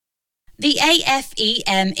The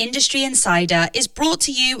AFEM Industry Insider is brought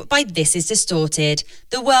to you by This Is Distorted,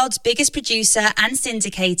 the world's biggest producer and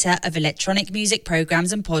syndicator of electronic music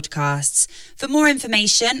programs and podcasts. For more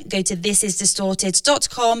information, go to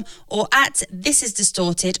thisisdistorted.com or at This Is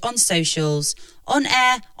Distorted on socials. On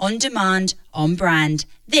air, on demand, on brand.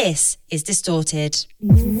 This is Distorted.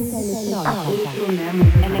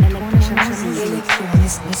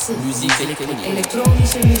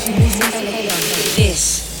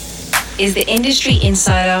 This is the Industry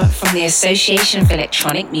Insider from the Association for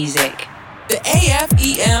Electronic Music. The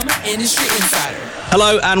AFEM Industry Insider.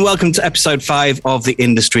 Hello and welcome to episode 5 of the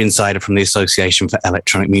Industry Insider from the Association for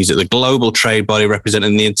Electronic Music, the global trade body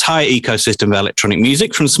representing the entire ecosystem of electronic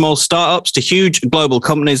music, from small startups to huge global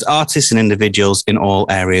companies, artists and individuals in all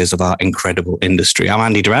areas of our incredible industry. I'm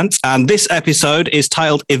Andy Durant, and this episode is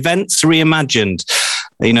titled Events Reimagined.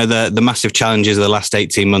 You know, the massive challenges of the last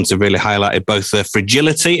 18 months have really highlighted both the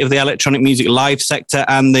fragility of the electronic music live sector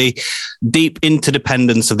and the deep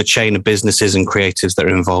interdependence of the chain of businesses and creatives that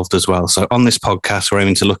are involved as well. So on this podcast, we're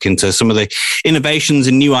aiming to look into some of the innovations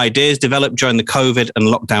and new ideas developed during the COVID and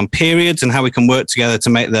lockdown periods and how we can work together to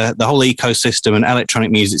make the whole ecosystem and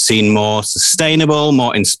electronic music scene more sustainable,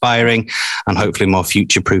 more inspiring, and hopefully more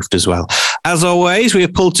future-proofed as well. As always, we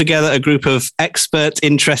have pulled together a group of expert,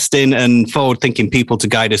 interesting and forward-thinking people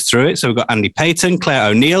to guide us through it. So we've got Andy Payton, Claire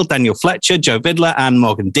O'Neill, Daniel Fletcher, Joe Vidler and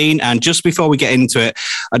Morgan Dean. And just before we get into it,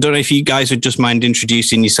 I don't know if you guys would just mind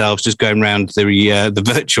introducing yourselves, just going around the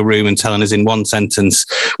virtual room and telling us in one sentence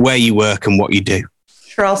where you work and what you do.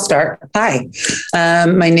 Sure, I'll start. Hi,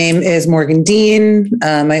 my name is Morgan Dean.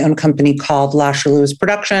 I own a company called Lasher Lewis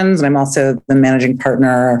Productions, and I'm also the managing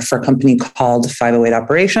partner for a company called 508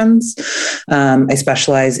 Operations. I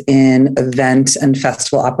specialize in event and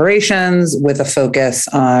festival operations with a focus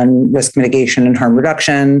on risk mitigation and harm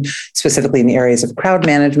reduction, specifically in the areas of crowd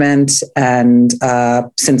management and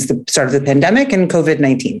since the start of the pandemic and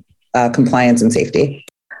COVID-19, compliance and safety.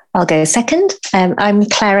 I'll go second. I'm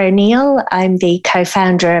Claire O'Neill. I'm the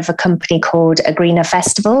co-founder of a company called A Greener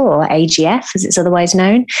Festival, or AGF as it's otherwise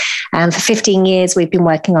known. For 15 years, we've been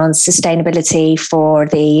working on sustainability for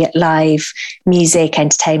the live music,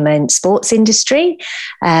 entertainment, sports industry,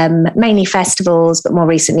 mainly festivals, but more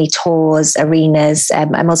recently tours, arenas.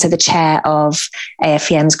 I'm also the chair of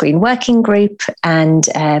AFEM's Green Working Group and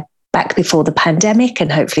back before the pandemic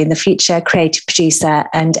and hopefully in the future, creative producer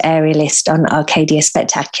and aerialist on Arcadia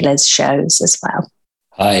Spectacular's shows as well.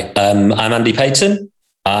 Hi, I'm Andy Payton.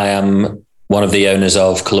 I am one of the owners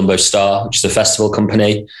of Colombo Star, which is a festival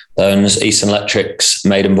company that owns Eastern Electric's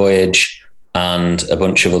Maiden Voyage and a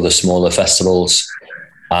bunch of other smaller festivals.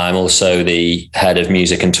 I'm also the head of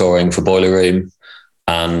music and touring for Boiler Room,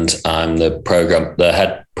 and I'm the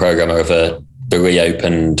head programmer of the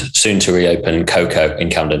soon to reopen Coco in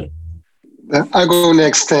Camden. I'll go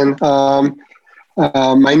next then.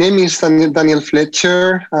 My name is Daniel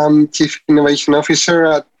Fletcher. I'm Chief Innovation Officer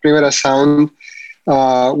at Primera Sound,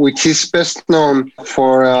 which is best known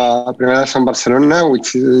for Primera Sound Barcelona,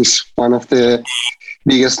 which is one of the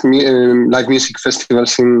biggest live music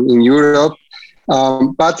festivals in Europe.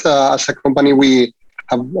 But as a company, we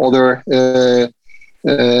have other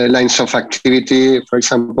lines of activity, for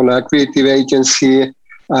example, a creative agency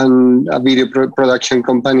and a video production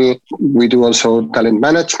company. We do also talent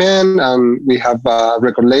management, and we have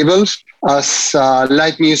record labels. As a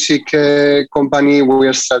live music company, we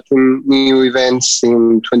are starting new events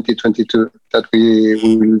in 2022 that we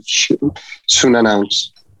will soon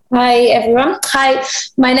announce. Hi, everyone. Hi,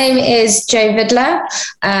 my name is Joe Vidler.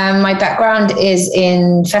 My background is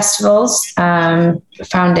in festivals,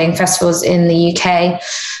 founding festivals in the UK.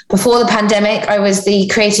 Before the pandemic, I was the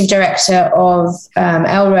creative director of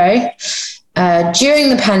Elro. During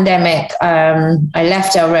the pandemic, I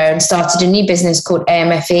left Elro and started a new business called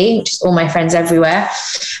AMFE, which is All My Friends Everywhere,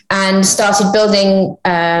 and started building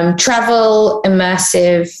travel,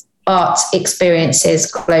 immersive art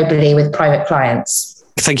experiences globally with private clients.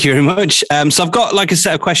 Thank you very much. So I've got like a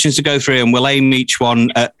set of questions to go through, and we'll aim each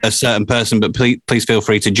one at a certain person, but please feel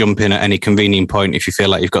free to jump in at any convenient point if you feel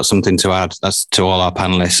like you've got something to add. That's to all our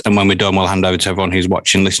panelists. And when we're done, we'll hand over to everyone who's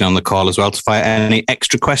watching, listening on the call as well to fire any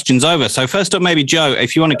extra questions over. So first up, maybe Joe,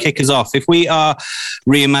 if you want to kick us off, if we are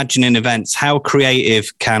reimagining events, how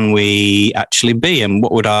creative can we actually be? And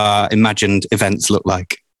what would our imagined events look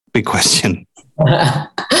like? Big question. First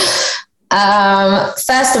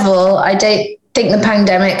of all, I don't think the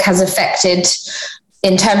pandemic has affected,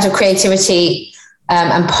 in terms of creativity,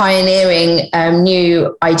 and pioneering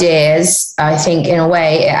new ideas. I think in a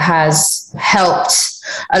way it has helped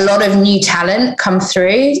a lot of new talent come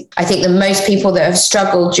through. I think the most people that have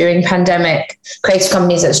struggled during pandemic, creative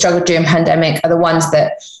companies that have struggled during pandemic, are the ones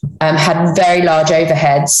that had very large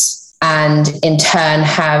overheads and in turn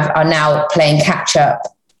are now playing catch up.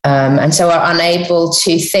 And so are unable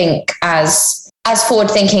to think as forward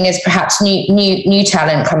thinking as perhaps new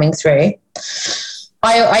talent coming through.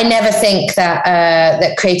 I never think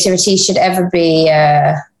that creativity should ever be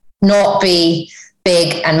not be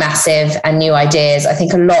big and massive and new ideas. I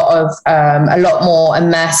think a lot more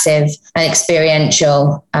immersive and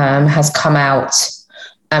experiential has come out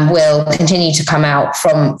and will continue to come out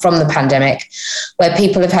from the pandemic, where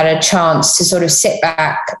people have had a chance to sort of sit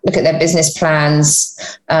back, look at their business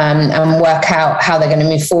plans, and work out how they're going to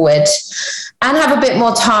move forward, and have a bit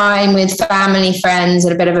more time with family, friends,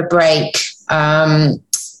 and a bit of a break. And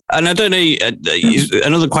I don't know,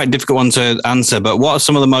 another quite difficult one to answer, but what are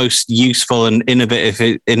some of the most useful and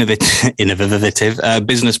innovative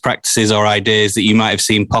business practices or ideas that you might have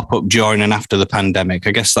seen pop up during and after the pandemic?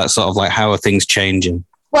 I guess that's sort of like, how are things changing?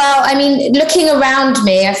 Well, I mean, looking around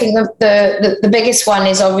me, I think the biggest one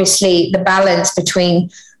is obviously the balance between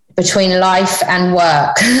life and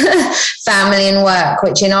work, family and work,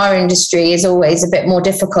 which in our industry is always a bit more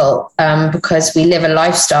difficult because we live a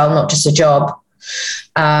lifestyle, not just a job.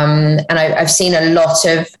 And I've seen a lot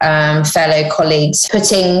of fellow colleagues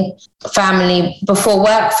putting family before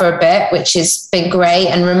work for a bit, which has been great.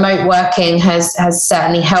 And remote working has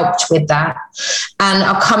certainly helped with that, and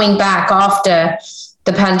are coming back after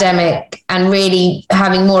the pandemic and really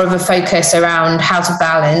having more of a focus around how to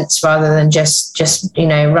balance rather than just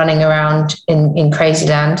running around in crazy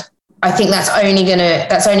land. I think that's only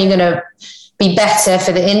gonna be better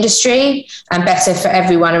for the industry and better for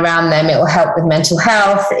everyone around them. It will help with mental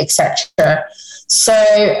health, etc. So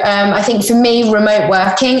I think for me, remote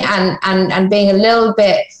working and being a little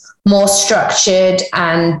bit more structured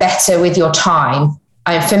and better with your time.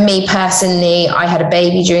 For me personally, I had a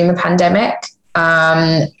baby during the pandemic.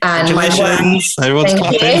 And congratulations! Everyone's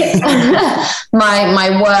clapping.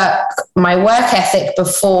 my work ethic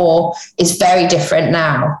before is very different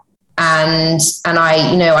now, and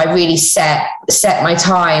I really set my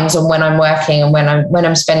times on when I'm working and when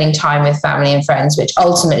I'm spending time with family and friends, which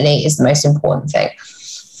ultimately is the most important thing.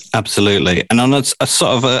 Absolutely. And on a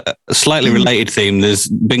sort of a slightly related theme, there's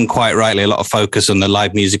been quite rightly a lot of focus on the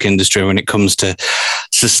live music industry when it comes to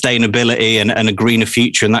sustainability and a greener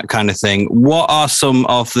future and that kind of thing. What are some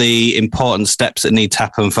of the important steps that need to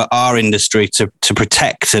happen for our industry to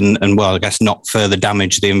protect and well, I guess not further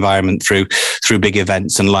damage the environment through big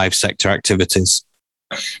events and live sector activities?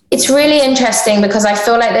 It's really interesting because I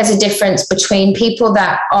feel like there's a difference between people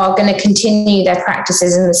that are going to continue their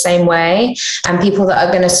practices in the same way and people that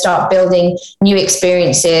are going to start building new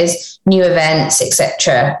experiences, new events,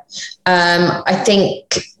 etc. I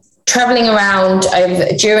think traveling around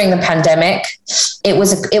during the pandemic, it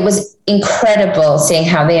was incredible seeing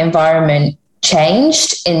how the environment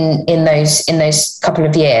changed in those couple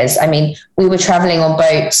of years. I mean, we were traveling on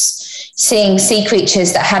boats, seeing sea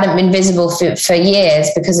creatures that hadn't been visible for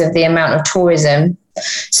years because of the amount of tourism.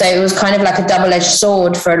 So it was kind of like a double-edged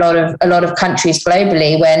sword for a lot of countries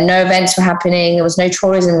globally, where no events were happening, there was no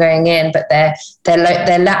tourism going in, but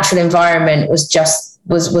their natural environment was just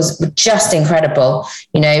incredible.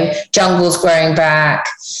 Jungles growing back,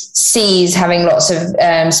 seas having lots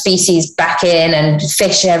of species back in, and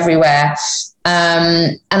fish everywhere.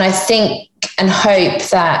 And I think and hope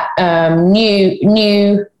that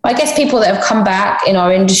new, I guess, people that have come back in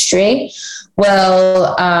our industry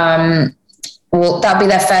will that'll be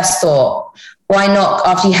their first thought. Why not,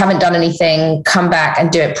 after you haven't done anything, come back and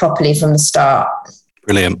do it properly from the start?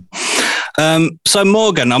 Brilliant. So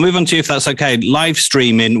Morgan, I'll move on to you if that's okay. Live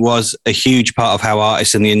streaming was a huge part of how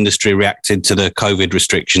artists in the industry reacted to the COVID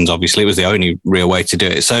restrictions. Obviously, it was the only real way to do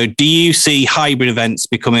it. So do you see hybrid events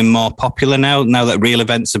becoming more popular now that real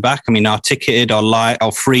events are back? I mean, are ticketed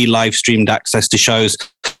or free live streamed access to shows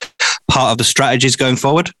part of the strategies going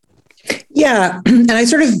forward? Yeah. And I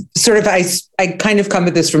sort of, I kind of come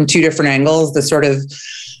at this from two different angles. The sort of,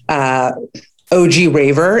 OG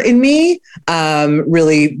raver in me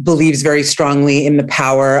really believes very strongly in the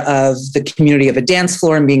power of the community of a dance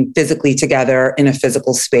floor and being physically together in a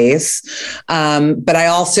physical space. But I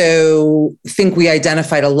also think we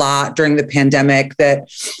identified a lot during the pandemic that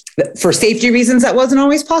for safety reasons, that wasn't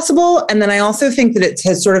always possible. And then I also think that it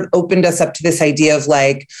has sort of opened us up to this idea of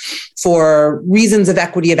like, for reasons of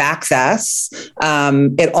equity of access,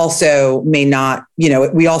 it also may not,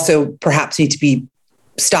 we also perhaps need to be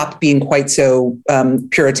stopped being quite so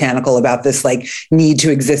puritanical about this like need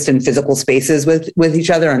to exist in physical spaces with each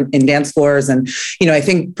other in dance floors. And, I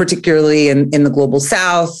think particularly in the global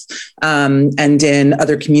South and in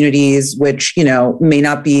other communities, which, may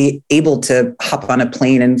not be able to hop on a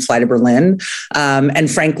plane and fly to Berlin.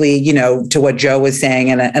 And frankly, to what Joe was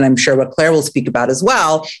saying, and I'm sure what Claire will speak about as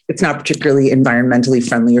well, it's not particularly environmentally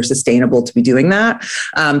friendly or sustainable to be doing that.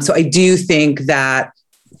 So I do think that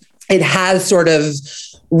it has sort of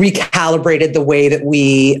recalibrated the way that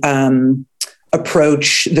we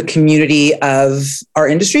approach the community of our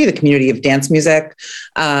industry, the community of dance music,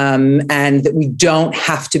 and that we don't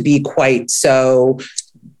have to be quite so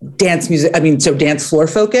dance floor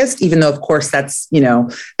focused, even though of course that's,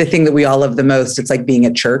 the thing that we all love the most. It's like being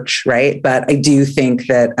at church, right? But I do think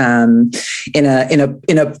that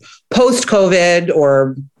in a post-COVID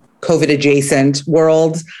or COVID adjacent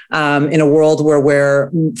world, in a world where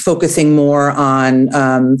we're focusing more on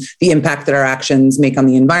the impact that our actions make on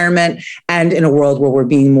the environment, and in a world where we're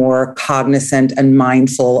being more cognizant and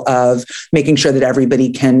mindful of making sure that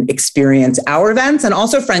everybody can experience our events, and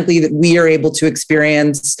also, frankly, that we are able to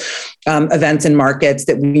experience events in markets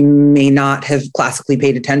that we may not have classically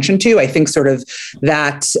paid attention to. I think sort of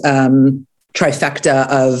that trifecta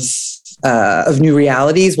of new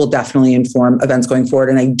realities will definitely inform events going forward.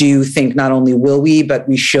 And I do think not only will we, but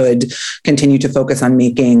we should continue to focus on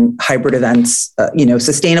making hybrid events,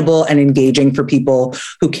 sustainable and engaging for people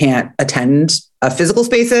who can't attend physical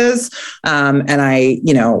spaces. And I,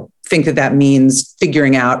 think that means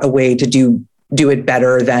figuring out a way to do it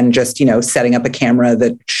better than just, setting up a camera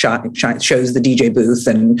that shows the DJ booth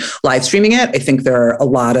and live streaming it. I think there are a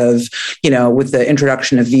lot of, with the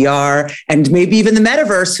introduction of VR and maybe even the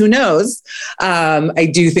metaverse, who knows? I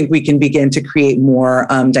do think we can begin to create more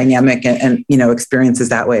dynamic and experiences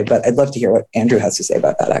that way. But I'd love to hear what Andrew has to say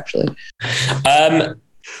about that, actually.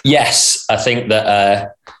 Yes, I think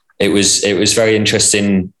that it was very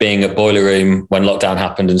interesting being at Boiler Room when lockdown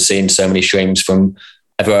happened and seeing so many streams from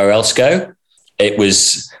everywhere else go. It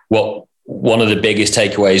was one of the biggest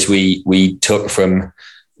takeaways we took from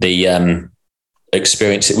the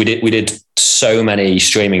experience. We did so many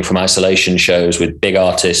streaming from isolation shows with big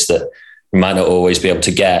artists that we might not always be able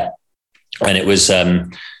to get, and it was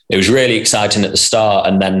really exciting at the start.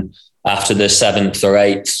 And then after the 7th or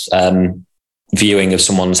 8th viewing of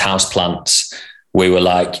someone's houseplants, we were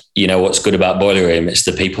like, what's good about Boiler Room? It's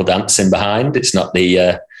the people dancing behind. It's not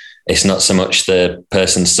so much the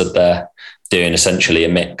person stood there doing essentially a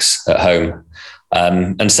mix at home.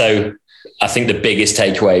 And so I think the biggest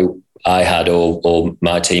takeaway I had or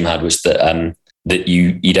my team had was that that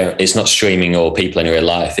you don't, it's not streaming or people in real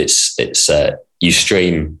life. It's you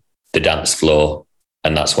stream the dance floor,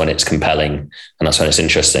 and that's when it's compelling and that's when it's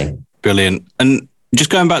interesting. Brilliant. And just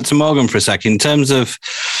going back to Morgan for a second, in terms of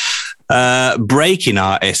breaking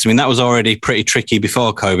artists, I mean, that was already pretty tricky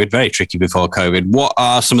before COVID, very tricky before COVID. What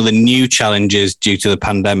are some of the new challenges due to the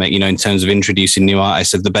pandemic, in terms of introducing new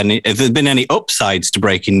artists? Have there been any upsides to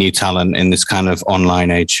breaking new talent in this kind of online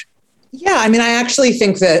age? Yeah, I mean, I actually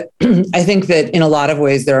think that in a lot of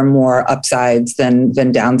ways there are more upsides than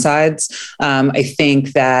downsides. I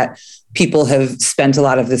think that people have spent a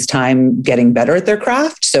lot of this time getting better at their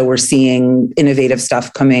craft. So we're seeing innovative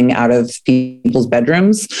stuff coming out of people's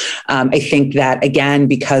bedrooms. I think that, again,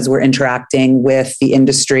 because we're interacting with the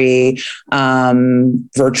industry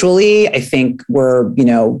virtually, I think we're,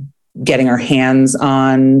 getting our hands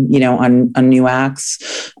on new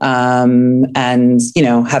acts, and,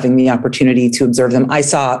 having the opportunity to observe them. I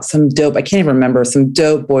saw some dope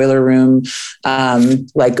Boiler Room,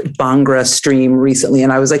 like Bhangra stream recently.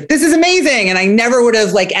 And I was like, this is amazing. And I never would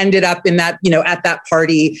have ended up in that, at that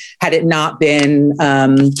party had it not been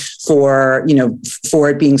for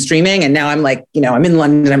it being streaming. And now I'm like, I'm in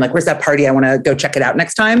London. I'm like, where's that party? I want to go check it out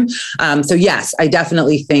next time. So yes, I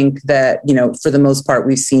definitely think that, for the most part,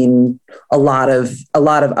 we've seen a lot of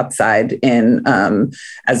upside in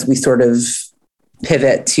as we sort of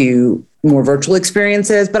pivot to more virtual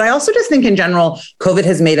experiences. But I also just think in general, COVID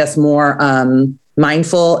has made us more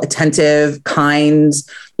mindful, attentive, kind.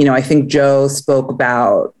 I think Joe spoke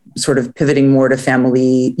about sort of pivoting more to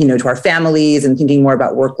family, to our families and thinking more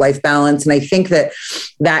about work-life balance. And I think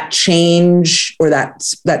that change or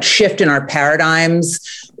that shift in our paradigms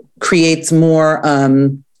creates more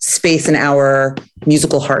space in our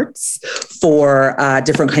musical hearts for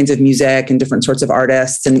different kinds of music and different sorts of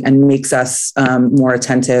artists, and makes us more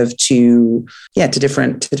attentive to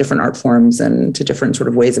different art forms and to different sort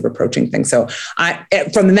of ways of approaching things. So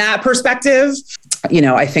from that perspective,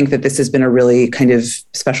 I think that this has been a really kind of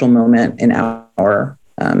special moment in our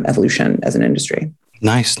evolution as an industry.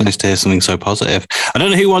 Nice to hear something so positive. I don't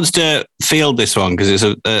know who wants to field this one because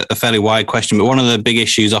it's a fairly wide question, but one of the big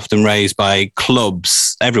issues often raised by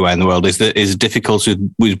clubs everywhere in the world is difficulty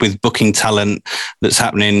with booking talent that's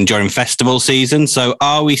happening during festival season. So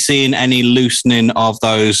are we seeing any loosening of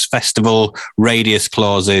those festival radius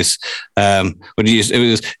clauses? It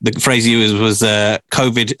was the phrase you used was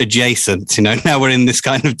COVID adjacent. Now we're in this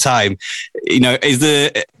kind of time.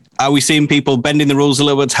 Are we seeing people bending the rules a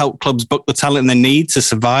little bit to help clubs book the talent they need to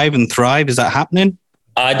survive and thrive? Is that happening?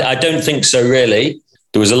 I don't think so, really.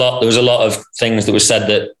 There was a lot of things that were said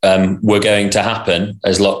that were going to happen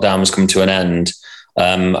as lockdown was coming to an end.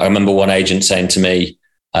 I remember one agent saying to me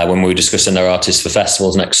when we were discussing their artists for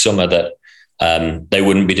festivals next summer that they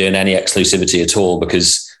wouldn't be doing any exclusivity at all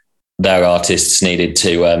because their artists needed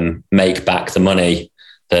to make back the money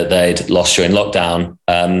that they'd lost during lockdown.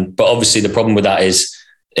 But obviously the problem with that is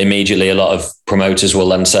immediately a lot of promoters will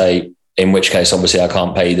then say, in which case, obviously I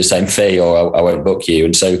can't pay you the same fee or I won't book you.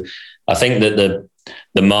 And so I think that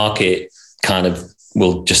the market kind of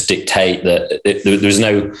will just dictate that there's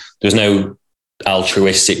no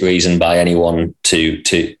altruistic reason by anyone to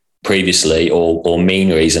previously or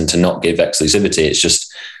mean reason to not give exclusivity. It's just,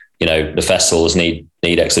 the festivals need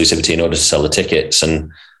exclusivity in order to sell the tickets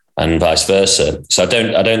and vice versa. So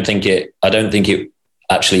I don't think it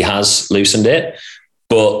actually has loosened it.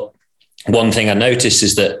 But one thing I noticed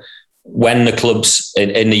is that when the clubs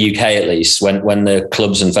in the UK, at least, when the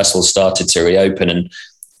clubs and festivals started to reopen and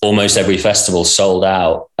almost every festival sold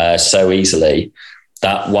out so easily,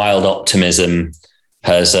 that wild optimism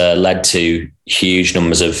has led to huge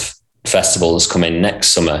numbers of festivals coming next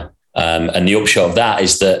summer. And the upshot of that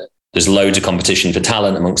is that there's loads of competition for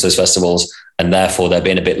talent amongst those festivals, and therefore they're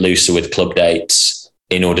being a bit looser with club dates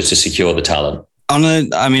in order to secure the talent.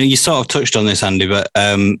 You sort of touched on this, Andy, but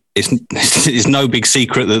it's no big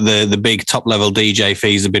secret that the big top level DJ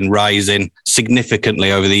fees have been rising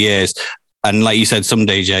significantly over the years. And like you said, some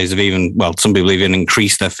DJs have some people even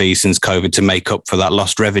increased their fees since COVID to make up for that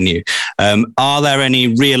lost revenue. Are there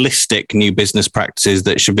any realistic new business practices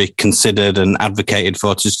that should be considered and advocated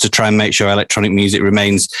for to try and make sure electronic music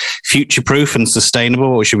remains future-proof and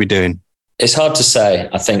sustainable? What should we be doing? It's hard to say.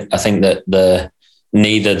 I think that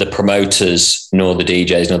neither the promoters nor the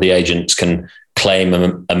DJs nor the agents can claim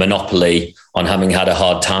a monopoly on having had a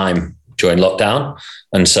hard time during lockdown.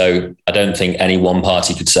 And so I don't think any one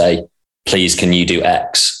party could say, please, can you do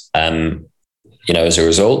X? As a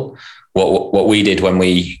result, what we did when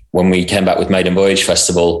we came back with Maiden Voyage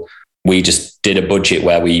Festival, we just did a budget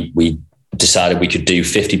where we decided we could do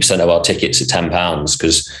 50% of our tickets at £10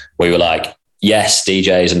 because we were like, yes,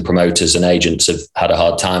 DJs and promoters and agents have had a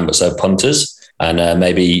hard time, but so have punters. And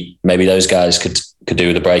maybe those guys could do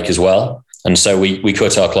with a break as well. And so we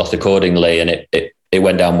cut our cloth accordingly, and it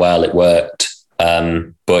went down well. It worked.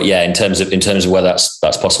 But yeah, in terms of whether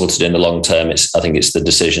that's possible to do in the long term, I think it's the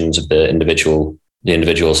decisions of the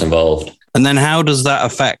individuals involved. And then how does that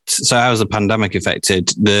affect, so how has the pandemic affected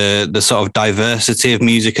the sort of diversity of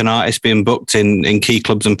music and artists being booked in key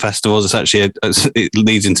clubs and festivals? It's actually, it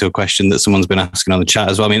leads into a question that someone's been asking on the chat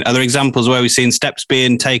as well. I mean, are there examples where we've seen steps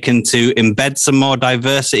being taken to embed some more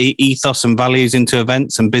diversity, ethos and values into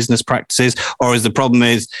events and business practices? Or is the problem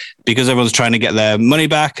is because everyone's trying to get their money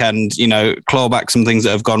back and, claw back some things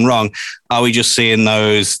that have gone wrong, are we just seeing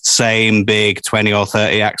those same big 20 or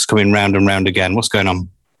 30 acts coming round and round again? What's going on?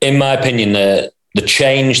 In my opinion, the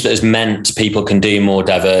change that has meant people can do more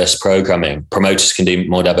diverse programming, promoters can do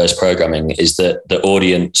more diverse programming, is that the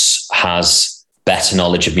audience has better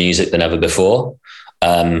knowledge of music than ever before.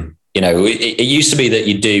 It used to be that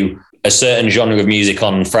you do a certain genre of music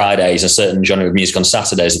on Fridays, a certain genre of music on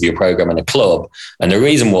Saturdays of your program in a club. And the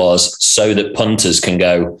reason was so that punters can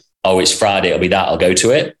go, oh, it's Friday, it'll be that, I'll go to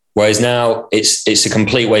it. Whereas now it's a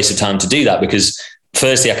complete waste of time to do that because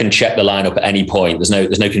firstly, I can check the lineup at any point. There's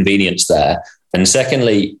no convenience there. And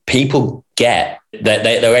secondly, people get that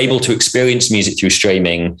they're able to experience music through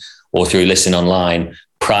streaming or through listening online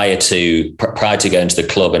prior to going to the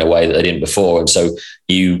club in a way that they didn't before. And so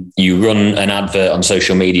you run an advert on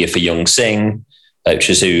social media for Young Sing, which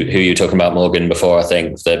is who you were talking about, Morgan, before, I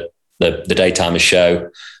think, the Daytimers show.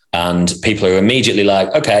 And people are immediately like,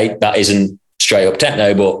 okay, that isn't straight up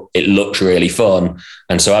techno, but it looks really fun.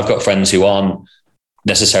 And so I've got friends who aren't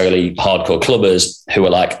necessarily hardcore clubbers who are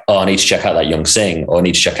like, oh, I need to check out that Young Sing, or I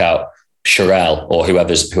need to check out Sherelle, or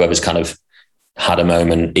whoever's kind of had a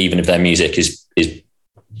moment, even if their music is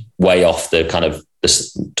way off the kind of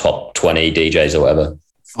the top 20 DJs or whatever.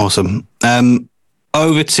 Awesome.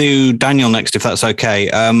 over to Daniel next, if that's okay.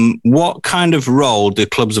 What kind of role do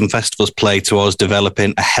clubs and festivals play towards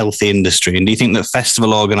developing a healthy industry? And do you think that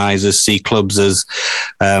festival organisers see clubs as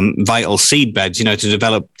vital seedbeds, to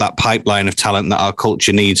develop that pipeline of talent that our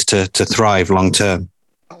culture needs to thrive long term?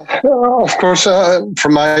 Of course,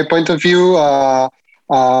 from my point of view, a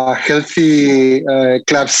healthy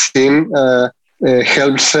club scene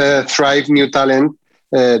helps thrive new talent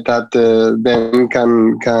that then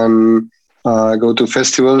can go to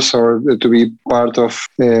festivals or to be part of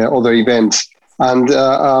other events. And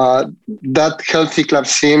that healthy club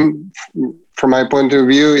scene, from my point of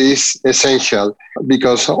view, is essential,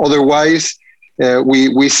 because otherwise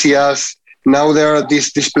we see us. Now there are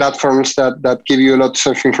these platforms that give you lots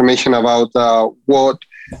of information about what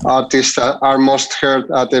artists are most heard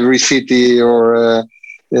at every city, or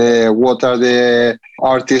what are the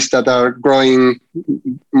artists that are growing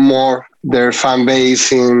more their fan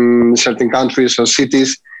base in certain countries or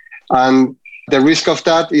cities. And the risk of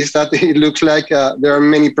that is that it looks like there are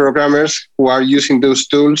many programmers who are using those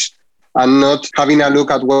tools and not having a look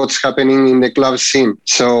at what's happening in the club scene.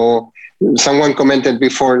 So someone commented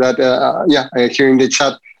before that, here in the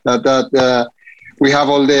chat, that we have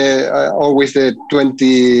always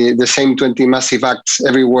the same 20 massive acts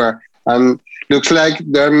everywhere. And looks like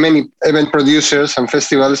there are many event producers and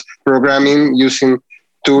festivals programming using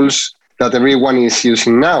tools that everyone is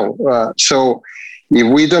using now. So if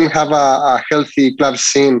we don't have a healthy club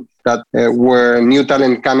scene that where new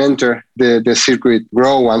talent can enter the circuit,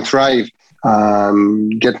 grow and thrive,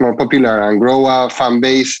 get more popular and grow a fan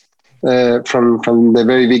base from the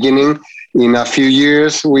very beginning, in a few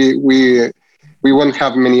years we won't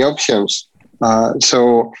have many options.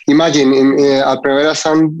 So imagine at Primavera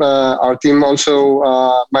Sound, our team also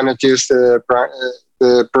manages the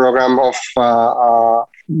program of a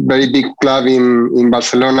very big club in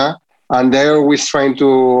Barcelona, and they're always trying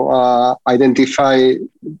to identify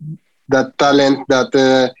that talent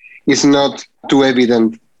that is not too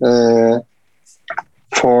evident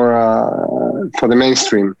for the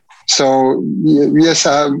mainstream. So yes,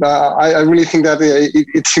 I really think that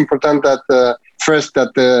it's important that first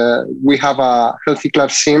that we have a healthy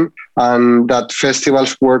club scene, and that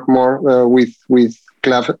festivals work more with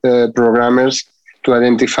club programmers to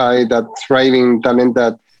identify that thriving talent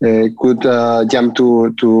that could jump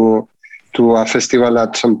to a festival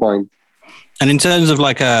at some point. And in terms of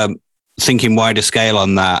thinking wider scale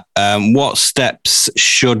on that, what steps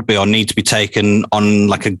should be or need to be taken on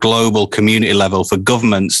like a global community level for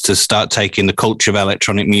governments to start taking the culture of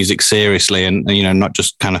electronic music seriously, and not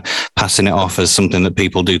just kind of passing it off as something that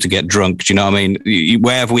people do to get drunk? Do you know what I mean?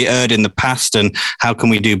 Where have we erred in the past, and how can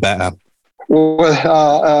we do better?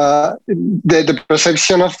 Well, the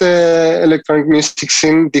perception of the electronic music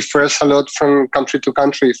scene differs a lot from country to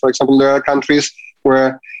country. For example, there are countries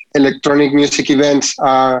where electronic music events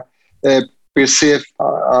are perceived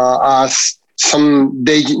as some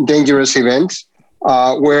dangerous events,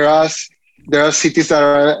 whereas there are cities that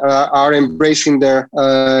are embracing their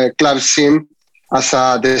club scene as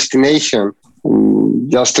a destination.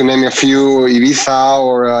 Just to name a few, Ibiza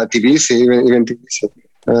or Tbilisi, even Tbilisi.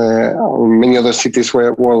 Many other cities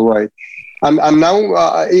worldwide. And now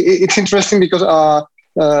it's interesting because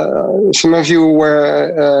some of you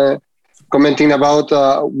were commenting about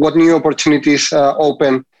what new opportunities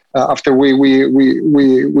open after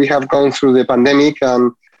we have gone through the pandemic,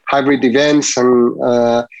 and hybrid events and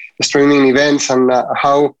streaming events, and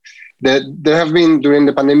how there have been, during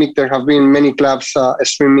the pandemic, there have been many clubs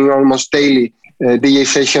streaming almost daily DJ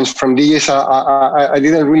sessions from DJs. I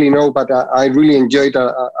didn't really know, but I really enjoyed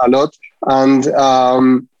a lot. And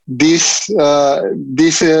these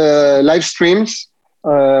live streams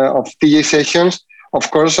of DJ sessions, of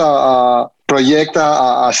course, project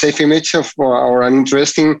a safe image of or an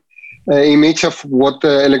interesting image of what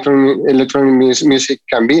electronic music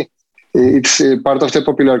can be. It's part of the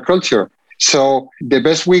popular culture. So the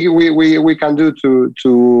best we can do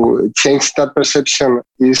to change that perception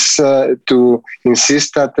is to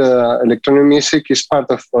insist that electronic music is part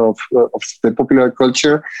of the popular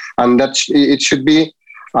culture, and that it should be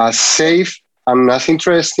as safe and as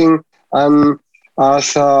interesting and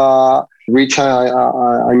as rich.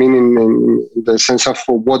 I mean, in the sense of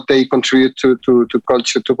what they contribute to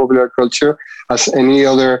culture, to popular culture, as any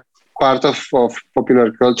other part of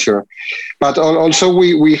popular culture. But also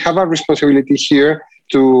we have a responsibility here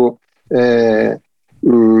to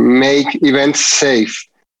make events safe.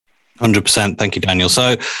 100%. Thank you, Daniel.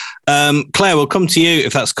 So, Claire, we'll come to you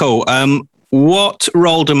if that's cool. What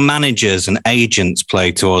role do managers and agents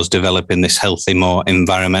play towards developing this healthy, more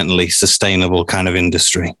environmentally sustainable kind of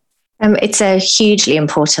industry? It's a hugely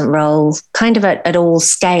important role, kind of at all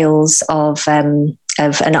scales of an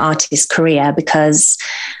artist's career, because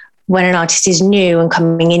when an artist is new and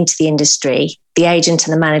coming into the industry, the agent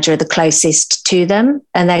and the manager are the closest to them,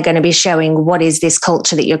 and they're going to be showing what is this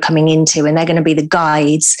culture that you're coming into, and they're going to be the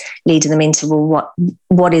guides leading them into, well,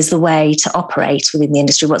 what is the way to operate within the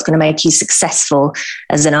industry, what's going to make you successful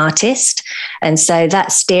as an artist. And so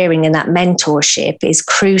that steering and that mentorship is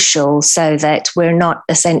crucial, so that we're not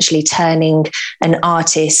essentially turning an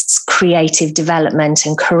artist's creative development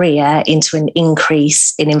and career into an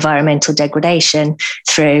increase in environmental degradation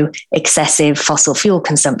through excessive fossil fuel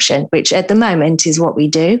consumption, which at the moment is what we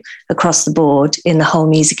do across the board in the whole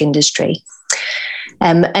music industry.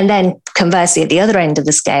 And then conversely, at the other end of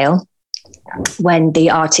the scale, when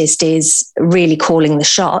the artist is really calling the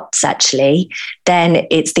shots, actually, then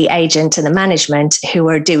it's the agent and the management who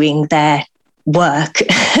are doing their work.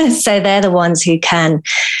 So they're the ones who can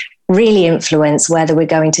really influence whether we're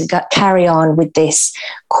going to carry on with this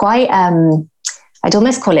quite, I'd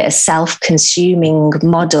almost call it a self-consuming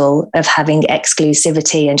model of having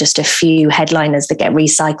exclusivity and just a few headliners that get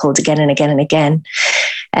recycled again and again and again.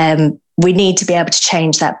 We need to be able to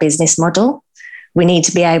change that business model. We need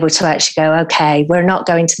to be able to actually go, okay, we're not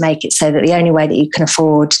going to make it so that the only way that you can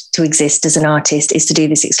afford to exist as an artist is to do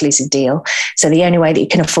this exclusive deal. So the only way that you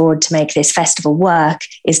can afford to make this festival work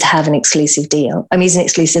is to have an exclusive deal. I'm using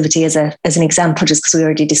exclusivity as an example just because we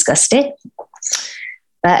already discussed it.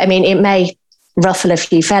 But I mean, it may ruffle a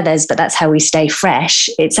few feathers, but that's how we stay fresh.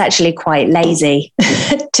 It's actually quite lazy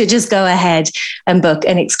to just go ahead and book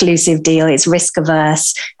an exclusive deal. It's risk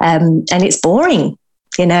averse, and it's boring.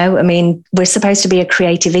 You know, I mean, we're supposed to be a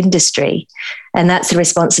creative industry, and that's the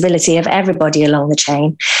responsibility of everybody along the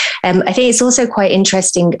chain. I think it's also quite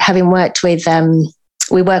interesting, having worked with,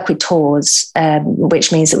 we work with tours,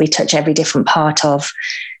 which means that we touch every different part of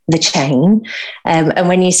the chain. And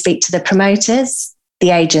when you speak to the promoters, the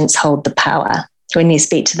agents hold the power. When you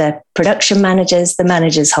speak to the production managers, the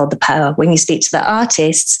managers hold the power. When you speak to the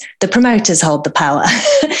artists, the promoters hold the power.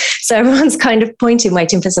 So everyone's kind of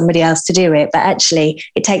waiting for somebody else to do it. But actually,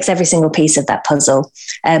 it takes every single piece of that puzzle.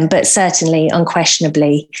 But certainly,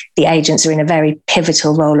 unquestionably, the agents are in a very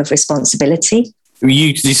pivotal role of responsibility.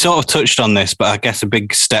 You sort of touched on this, but I guess a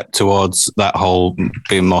big step towards that whole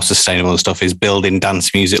being more sustainable and stuff is building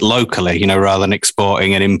dance music locally, you know, rather than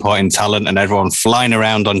exporting and importing talent and everyone flying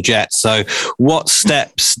around on jets. So what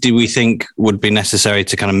steps do we think would be necessary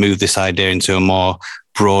to kind of move this idea into a more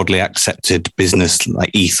broadly accepted business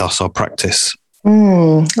like ethos or practice?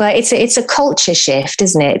 Well, it's a culture shift,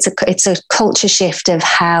 isn't it? It's a culture shift of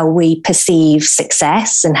how we perceive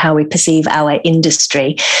success and how we perceive our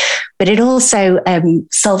industry. But it also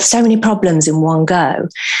solves so many problems in one go.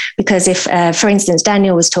 Because if, for instance,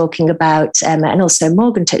 Daniel was talking about, and also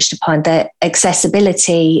Morgan touched upon, the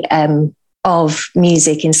accessibility of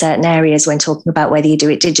music in certain areas when talking about whether you do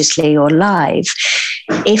it digitally or live.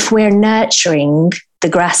 If we're nurturing the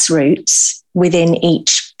grassroots within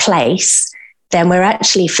each place, then we're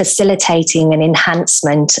actually facilitating an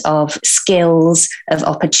enhancement of skills, of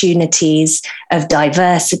opportunities, of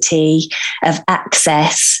diversity, of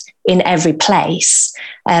access in every place.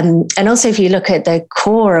 And also, if you look at the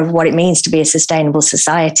core of what it means to be a sustainable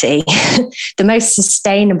society, the most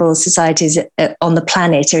sustainable societies on the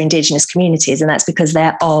planet are Indigenous communities, and that's because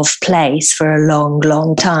they're of place for a long,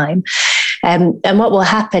 long time. And what will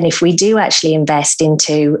happen if we do actually invest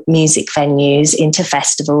into music venues, into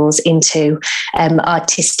festivals, into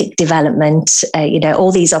artistic development,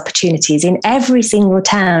 all these opportunities in every single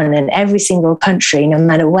town and every single country, no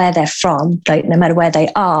matter where they're from, no matter where they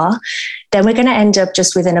are, then we're going to end up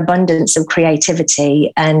just with an abundance of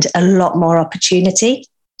creativity and a lot more opportunity.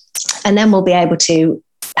 And then we'll be able to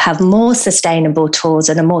have more sustainable tours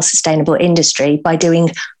and a more sustainable industry by doing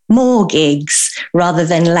more gigs rather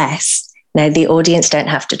than less. Now, the audience don't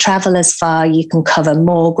have to travel as far. You can cover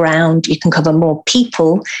more ground. You can cover more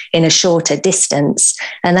people in a shorter distance.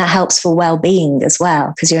 And that helps for well-being as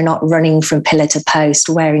well, because you're not running from pillar to post,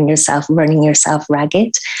 running yourself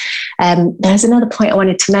ragged. There's another point I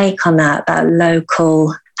wanted to make on that about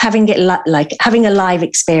local, having a live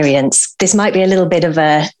experience. This might be a little bit of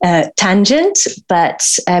a tangent, but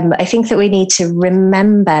I think that we need to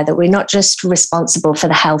remember that we're not just responsible for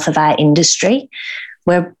the health of our industry.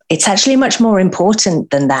 It's actually much more important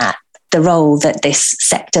than that, the role that this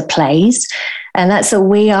sector plays. And that's that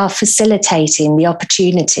we are facilitating the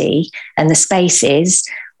opportunity and the spaces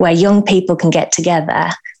where young people can get together,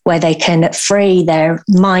 where they can free their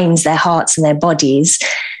minds, their hearts and their bodies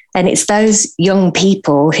And it's those young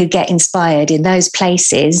people who get inspired in those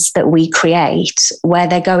places that we create, where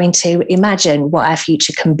they're going to imagine what our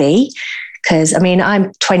future can be. Because, I mean,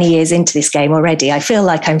 I'm 20 years into this game already. I feel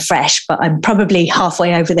like I'm fresh, but I'm probably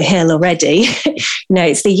halfway over the hill already.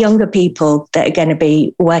 It's the younger people that are going to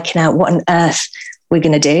be working out what on earth we're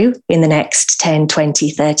going to do in the next 10, 20,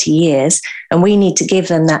 30 years. And we need to give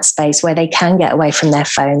them that space where they can get away from their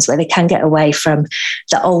phones, where they can get away from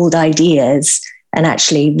the old ideas and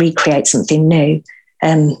actually recreate something new.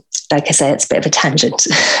 Like I say, it's a bit of a tangent.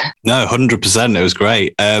 No, 100%. It was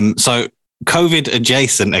great. So COVID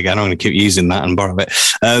adjacent, again, I'm going to keep using that and borrow it.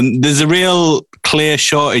 There's a real clear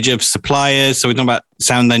shortage of suppliers. So we're talking about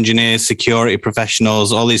sound engineers, security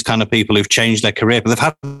professionals, all these kind of people who've changed their career, but they've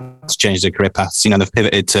had to change their career paths. They've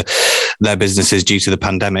pivoted to their businesses due to the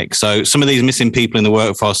pandemic. So some of these missing people in the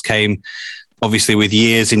workforce came obviously with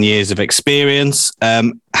years and years of experience.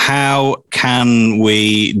 How can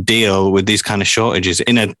we deal with these kind of shortages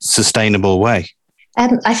in a sustainable way?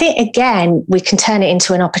 I think, again, we can turn it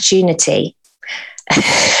into an opportunity.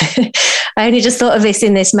 I only just thought of this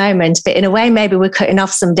in this moment, but in a way, maybe we're cutting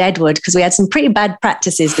off some dead wood because we had some pretty bad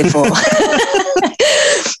practices before.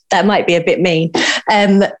 That might be a bit mean.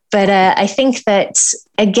 But I think that,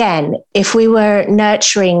 again, if we were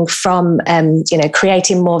nurturing from,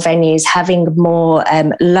 creating more venues, having more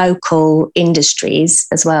local industries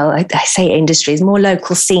as well, I say industries, more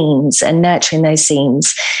local scenes and nurturing those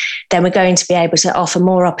scenes, then we're going to be able to offer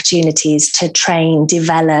more opportunities to train,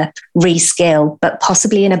 develop, reskill, but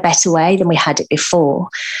possibly in a better way than we had it before.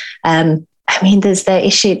 There's the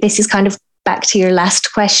issue, this is kind of back to your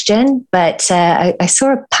last question, but I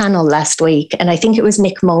saw a panel last week and I think it was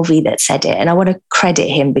Nick Mulvey that said it, and I want to credit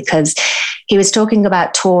him because he was talking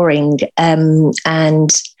about touring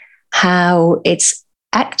and how it's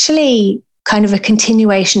actually kind of a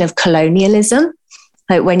continuation of colonialism.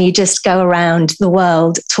 Like when you just go around the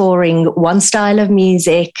world touring one style of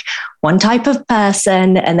music, one type of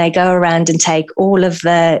person, and they go around and take all of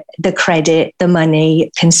the credit, the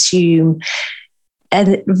money, consume,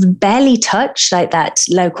 and barely touch like that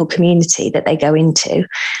local community that they go into.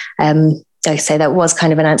 Like I say, that was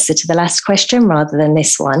kind of an answer to the last question rather than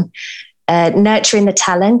this one. Nurturing the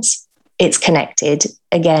talent, it's connected.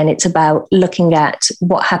 Again, it's about looking at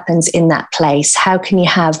what happens in that place. How can you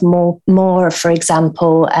have more, for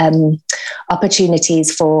example,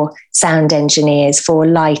 opportunities for sound engineers, for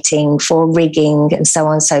lighting, for rigging, and so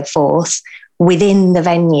on and so forth, within the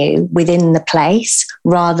venue, within the place,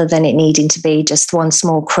 rather than it needing to be just one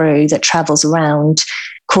small crew that travels around,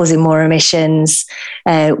 causing more emissions,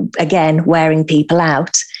 again, wearing people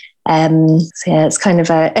out. It's kind of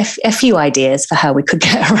a few ideas for how we could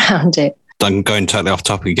get around it. I'm going totally off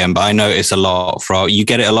topic again, but I notice a lot you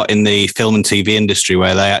get it a lot in the film and TV industry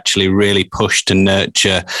where they actually really push to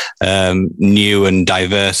nurture new and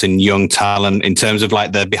diverse and young talent in terms of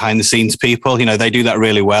like the behind the scenes people. They do that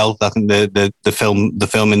really well. I think the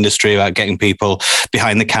film industry about getting people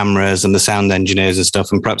behind the cameras and the sound engineers and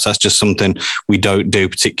stuff. And perhaps that's just something we don't do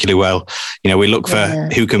particularly well. We look for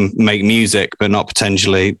who can make music, but not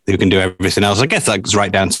potentially who can do everything else. I guess that's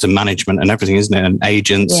right down to management and everything, isn't it? And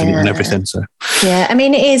agents and everything. So. Yeah,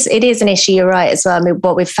 it is an issue. You're right as well.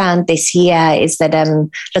 What we've found this year is that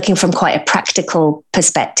looking from quite a practical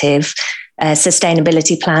perspective,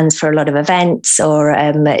 sustainability plans for a lot of events or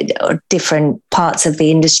different parts of the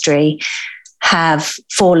industry have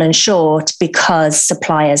fallen short because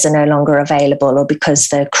suppliers are no longer available, or because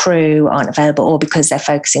the crew aren't available, or because they're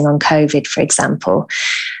focusing on COVID, for example.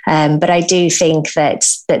 But I do think that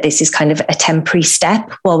this is kind of a temporary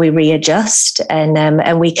step while we readjust,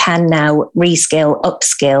 and we can now reskill,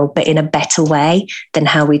 upskill, but in a better way than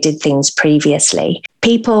how we did things previously.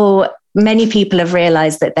 Many people have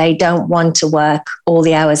realized that they don't want to work all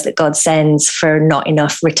the hours that God sends for not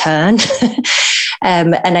enough return.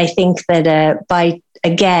 And I think that by,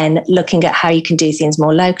 again, looking at how you can do things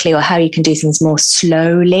more locally, or how you can do things more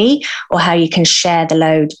slowly, or how you can share the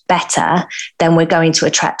load better, then we're going to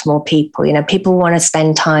attract more people. People want to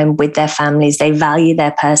spend time with their families. They value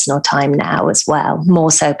their personal time now as well,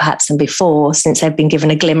 more so perhaps than before, since they've been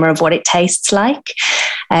given a glimmer of what it tastes like.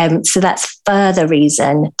 So that's further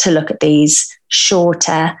reason to look at these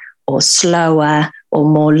shorter or slower or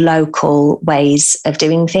more local ways of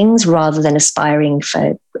doing things, rather than aspiring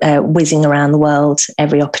for whizzing around the world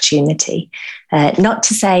every opportunity. Not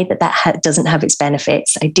to say that doesn't have its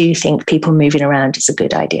benefits. I do think people moving around is a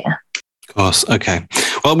good idea. Of course. Okay.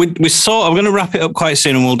 Well, I'm going to wrap it up quite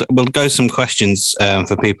soon, and we'll go some questions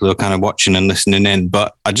for people who are kind of watching and listening in.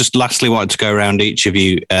 But I just lastly wanted to go around each of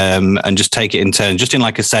you and just take it in turn, just in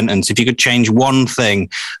like a sentence. If you could change one thing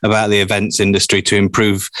about the events industry to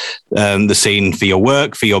improve the scene for your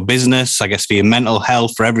work, for your business, I guess for your mental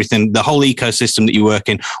health, for everything, the whole ecosystem that you work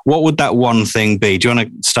in, what would that one thing be? Do you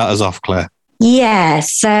want to start us off, Claire? Yeah,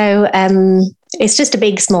 so it's just a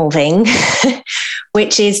big, small thing,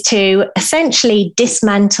 which is to essentially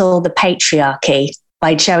dismantle the patriarchy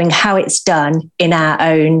by showing how it's done in our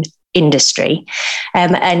own industry.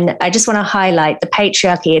 And I just want to highlight the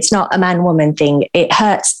patriarchy. It's not a man-woman thing. It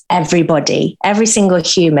hurts everybody. Every single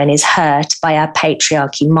human is hurt by our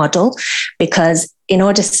patriarchy model, because in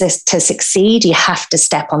order to succeed, you have to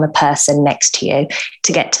step on the person next to you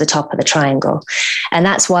to get to the top of the triangle. And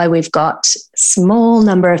that's why we've got a small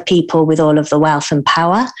number of people with all of the wealth and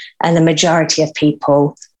power, and the majority of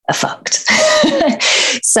people are fucked.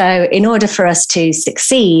 So in order for us to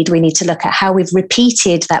succeed, we need to look at how we've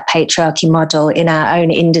repeated that patriarchy model in our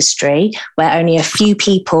own industry, where only a few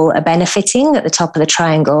people are benefiting at the top of the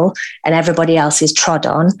triangle and everybody else is trod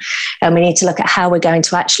on. And we need to look at how we're going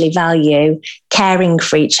to actually value caring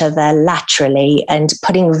for each other laterally and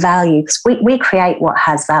putting value, because we create what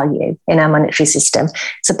has value in our monetary system.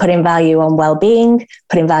 So putting value on well-being,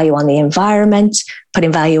 putting value on the environment,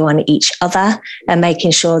 putting value on each other, and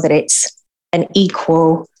making sure that it's an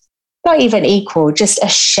equal, not even equal, just a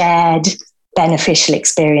shared beneficial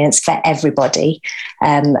experience for everybody.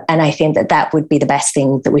 And I think that would be the best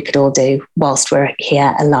thing that we could all do whilst we're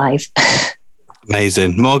here alive.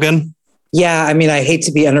 Amazing. Morgan? Yeah, I mean, I hate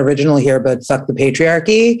to be unoriginal here, but fuck the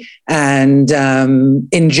patriarchy. And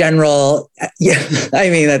in general, yeah, I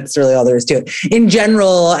mean, that's really all there is to it. In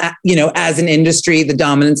general, as an industry, the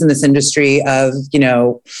dominance in this industry of,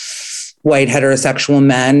 white heterosexual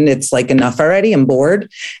men, it's like enough already. I'm bored.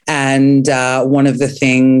 And one of the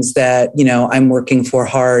things that, I'm working for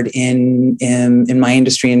hard in my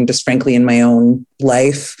industry and just frankly in my own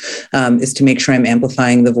life is to make sure I'm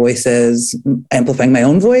amplifying my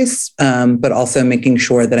own voice, but also making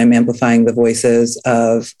sure that I'm amplifying the voices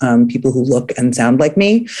of people who look and sound like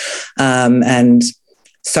me. And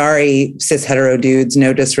sorry, cis hetero dudes,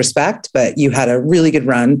 no disrespect, but you had a really good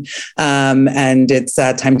run. And it's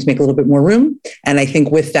time to make a little bit more room. And I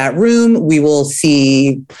think with that room, we will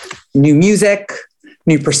see new music,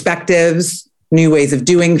 new perspectives, new ways of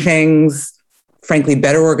doing things, frankly,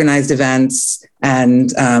 better organized events,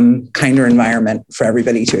 and kinder environment for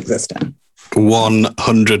everybody to exist in.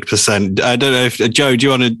 100%. I don't know if Joe, do you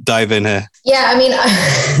want to dive in here? Yeah, I mean,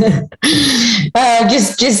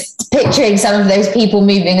 just picturing some of those people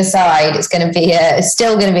moving aside, it's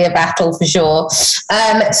still going to be a battle for sure.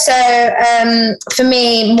 So for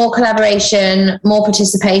me, more collaboration, more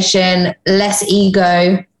participation, less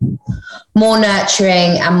ego, more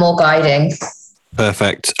nurturing, and more guiding.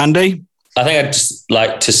 Perfect. Andy? I think I'd just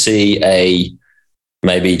like to see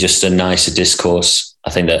maybe just a nicer discourse. I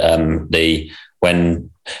think that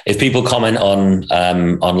if people comment on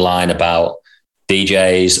online about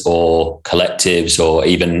DJs or collectives or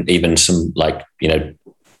even some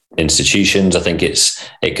institutions, I think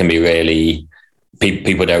it can be really,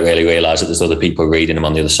 people don't really realize that there's other people reading them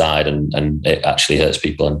on the other side, and it actually hurts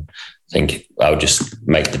people. And I think I would just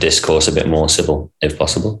make the discourse a bit more civil if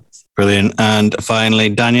possible. Brilliant. And finally,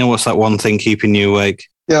 Daniel, what's that one thing keeping you awake?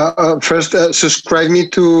 Yeah, first, subscribe me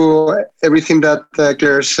to everything that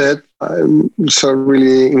Claire said. So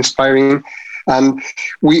really inspiring. And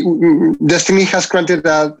Destiny has granted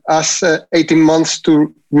us 18 months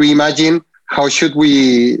to reimagine how should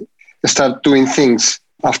we start doing things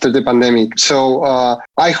after the pandemic. So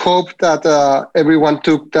I hope that everyone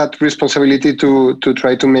took that responsibility to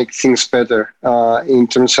try to make things better in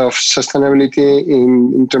terms of sustainability,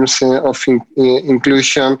 in terms of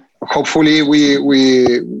inclusion. Hopefully, that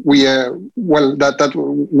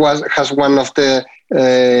has one of the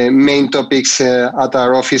main topics at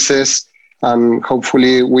our offices, and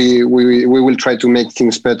hopefully we will try to make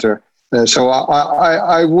things better. So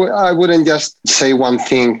I wouldn't just say one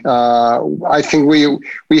thing. I think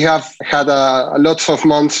we have had lots of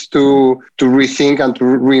months to rethink and to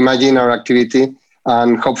reimagine our activity,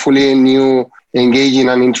 and hopefully new engaging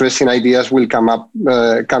and interesting ideas will come up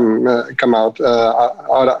out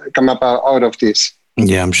of this.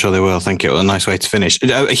 Yeah, I'm sure they will. Thank you. A nice way to finish.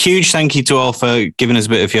 A huge thank you to all for giving us a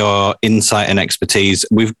bit of your insight and expertise.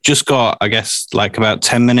 We've just got, I guess, like about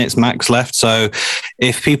 10 minutes max left. So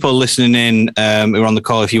if people listening in who are on the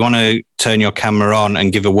call, if you want to turn your camera on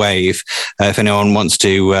and give a wave, if anyone wants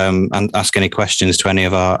to ask any questions to any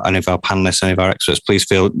of our panelists, any of our experts, please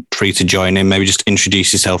feel free to join in. Maybe just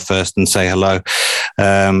introduce yourself first and say hello.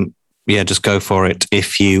 Just go for it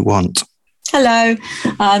if you want. Hello,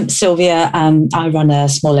 I'm Sylvia. I run a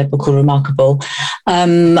small label called Remarkable.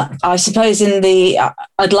 I suppose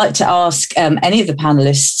I'd like to ask any of the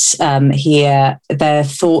panelists here their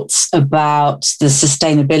thoughts about the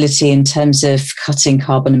sustainability in terms of cutting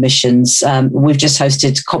carbon emissions. We've just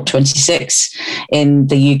hosted COP26 in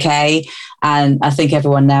the UK, and I think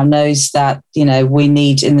everyone now knows that, we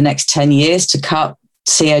need in the next 10 years to cut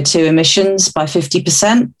CO2 emissions by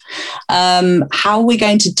 50%. How are we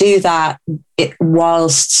going to do that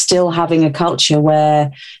whilst still having a culture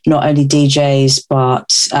where not only DJs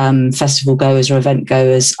but festival goers or event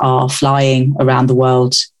goers are flying around the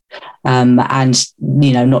world? And,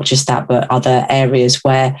 not just that, but other areas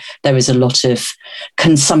where there is a lot of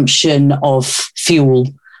consumption of fuel,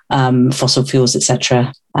 fossil fuels,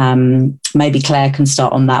 etc. Maybe Claire can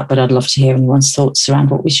start on that, but I'd love to hear anyone's thoughts around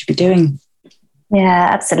what we should be doing. Yeah,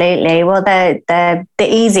 absolutely. Well, the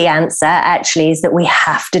easy answer actually is that we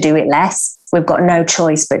have to do it less. We've got no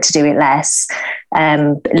choice but to do it less.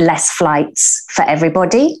 Less flights for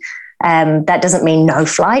everybody. That doesn't mean no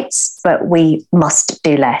flights, but we must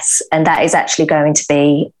do less. And that is actually going to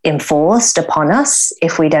be enforced upon us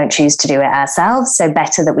if we don't choose to do it ourselves. So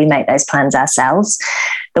better that we make those plans ourselves.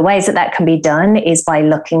 The ways that can be done is by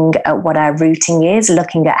looking at what our routing is,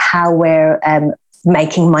 looking at how we're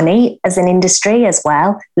making money as an industry as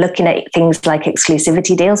well, looking at things like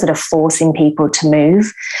exclusivity deals that are forcing people to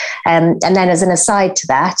move. And then as an aside to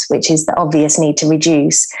that, which is the obvious need to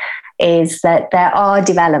reduce, is that there are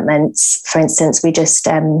developments. For instance, we just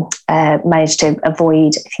managed to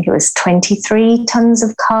avoid, I think it was 23 tons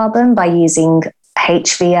of carbon by using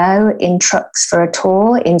HVO in trucks for a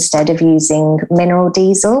tour instead of using mineral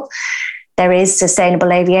diesel. There is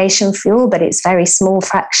sustainable aviation fuel, but it's very small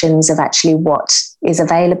fractions of actually what is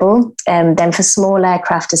available. Then for small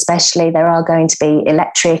aircraft especially, there are going to be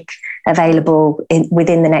electric available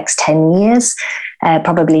within the next 10 years,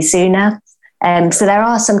 probably sooner. So there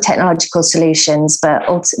are some technological solutions, but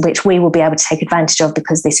which we will be able to take advantage of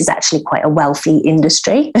because this is actually quite a wealthy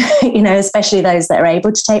industry, especially those that are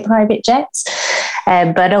able to take private jets.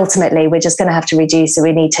 But ultimately, we're just going to have to reduce, so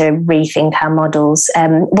we need to rethink our models.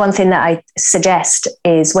 One thing that I suggest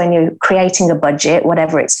is when you're creating a budget,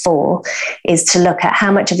 whatever it's for, is to look at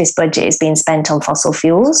how much of this budget is being spent on fossil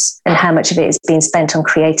fuels and how much of it is being spent on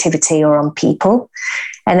creativity or on people.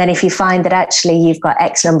 And then if you find that actually you've got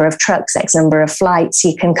X number of trucks, X number of flights,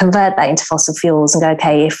 you can convert that into fossil fuels and go,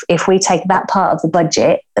 okay, if we take that part of the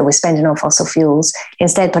budget that we're spending on fossil fuels,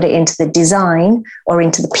 instead put it into the design or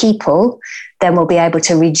into the people, then we'll be able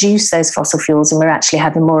to reduce those fossil fuels and we're actually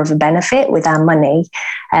having more of a benefit with our money.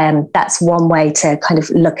 That's one way to kind of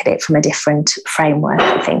look at it from a different framework,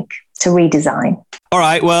 I think, to redesign. All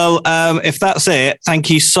right. Well, if that's it, thank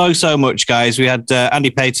you so much, guys. We had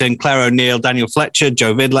Andy Payton, Claire O'Neill, Daniel Fletcher,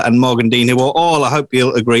 Joe Vidler, and Morgan Dean, who were all, I hope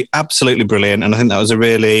you'll agree, absolutely brilliant. And I think that was a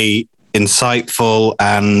really insightful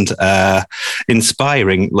and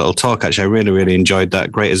inspiring little talk. Actually, I really enjoyed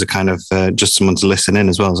that. Great as a kind of just someone to listen in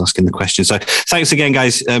as well as asking the questions. So thanks again,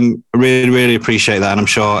 guys. Really appreciate that. And I'm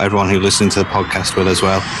sure everyone who listened to the podcast will as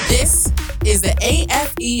well. This is the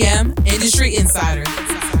AFEM Industry Insider,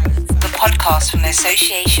 the podcast from the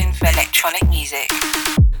Association for Electronic Music.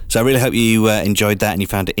 So I really hope you enjoyed that and you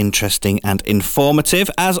found it interesting and informative.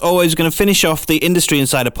 As always, we're going to finish off the Industry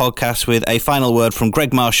Insider podcast with a final word from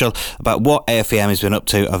Greg Marshall about what AFEM has been up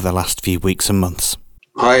to over the last few weeks and months.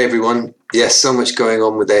 Hi, everyone. Yes, so much going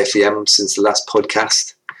on with AFEM since the last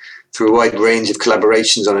podcast. Through a wide range of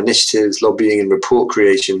collaborations on initiatives, lobbying and report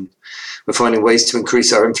creation, we're finding ways to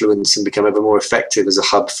increase our influence and become ever more effective as a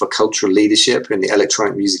hub for cultural leadership in the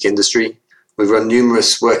electronic music industry. We've run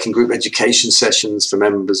numerous working group education sessions for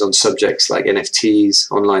members on subjects like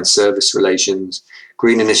NFTs, online service relations,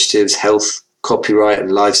 green initiatives, health, copyright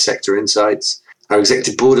and live sector insights. Our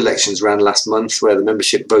executive board elections ran last month where the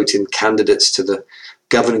membership voted candidates to the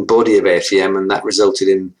governing body of AFEM, and that resulted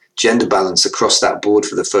in gender balance across that board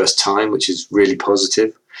for the first time, which is really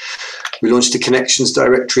positive. We launched a connections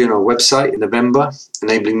directory on our website in November,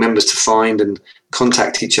 enabling members to find and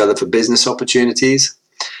contact each other for business opportunities.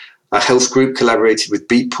 Our health group collaborated with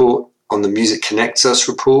Beatport on the Music Connects Us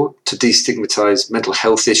report to destigmatize mental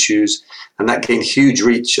health issues, and that gained huge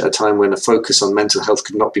reach at a time when a focus on mental health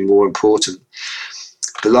could not be more important.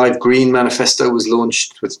 The Live Green Manifesto was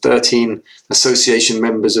launched with 13 association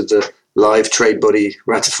members of the Live trade body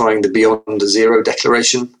ratifying the Beyond Zero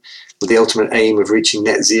Declaration with the ultimate aim of reaching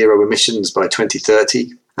net zero emissions by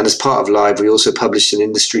 2030. And as part of Live, we also published an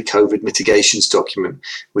industry COVID mitigations document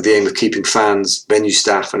with the aim of keeping fans, venue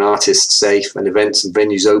staff and artists safe and events and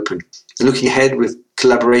venues open. And looking ahead with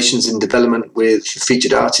collaborations in development with the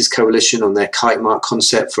Featured Artists Coalition on their Kite Mark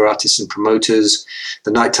concept for artists and promoters,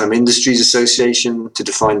 the Nighttime Industries Association to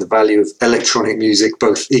define the value of electronic music,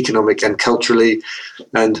 both economic and culturally,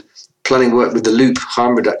 and planning work with the Loop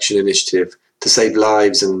Harm Reduction Initiative to save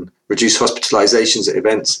lives and reduce hospitalizations at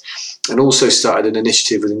events, and also started an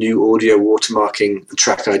initiative with new audio watermarking and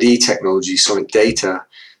track ID technology, Sonic Data,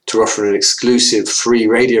 to offer an exclusive free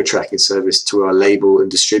radio tracking service to our label and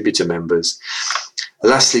distributor members.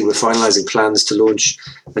 Lastly, we're finalising plans to launch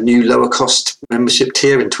a new lower cost membership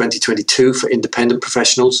tier in 2022 for independent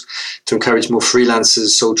professionals to encourage more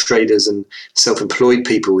freelancers, sole traders and self-employed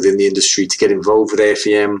people within the industry to get involved with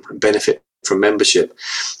AFEM and benefit from membership.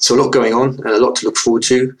 So a lot going on and a lot to look forward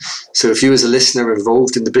to. So if you as a listener are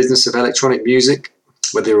involved in the business of electronic music,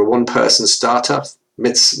 whether you're a one-person startup,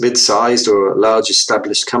 mid-sized or a large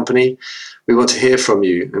established company, we want to hear from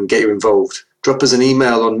you and get you involved. Drop us an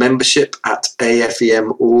email on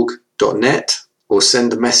membership@afemorg.net or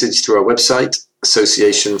send a message through our website,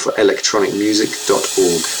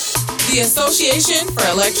 associationforelectronicmusic.org. The Association for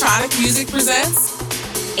Electronic Music presents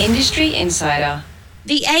Industry Insider.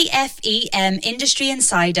 The AFEM Industry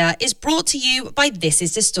Insider is brought to you by This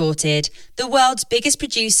Is Distorted, the world's biggest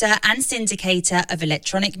producer and syndicator of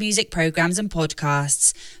electronic music programs and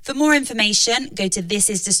podcasts. For more information, go to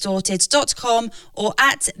thisisdistorted.com or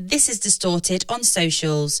at thisisdistorted on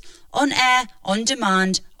socials. On air, on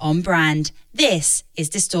demand, on brand. This is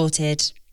Distorted.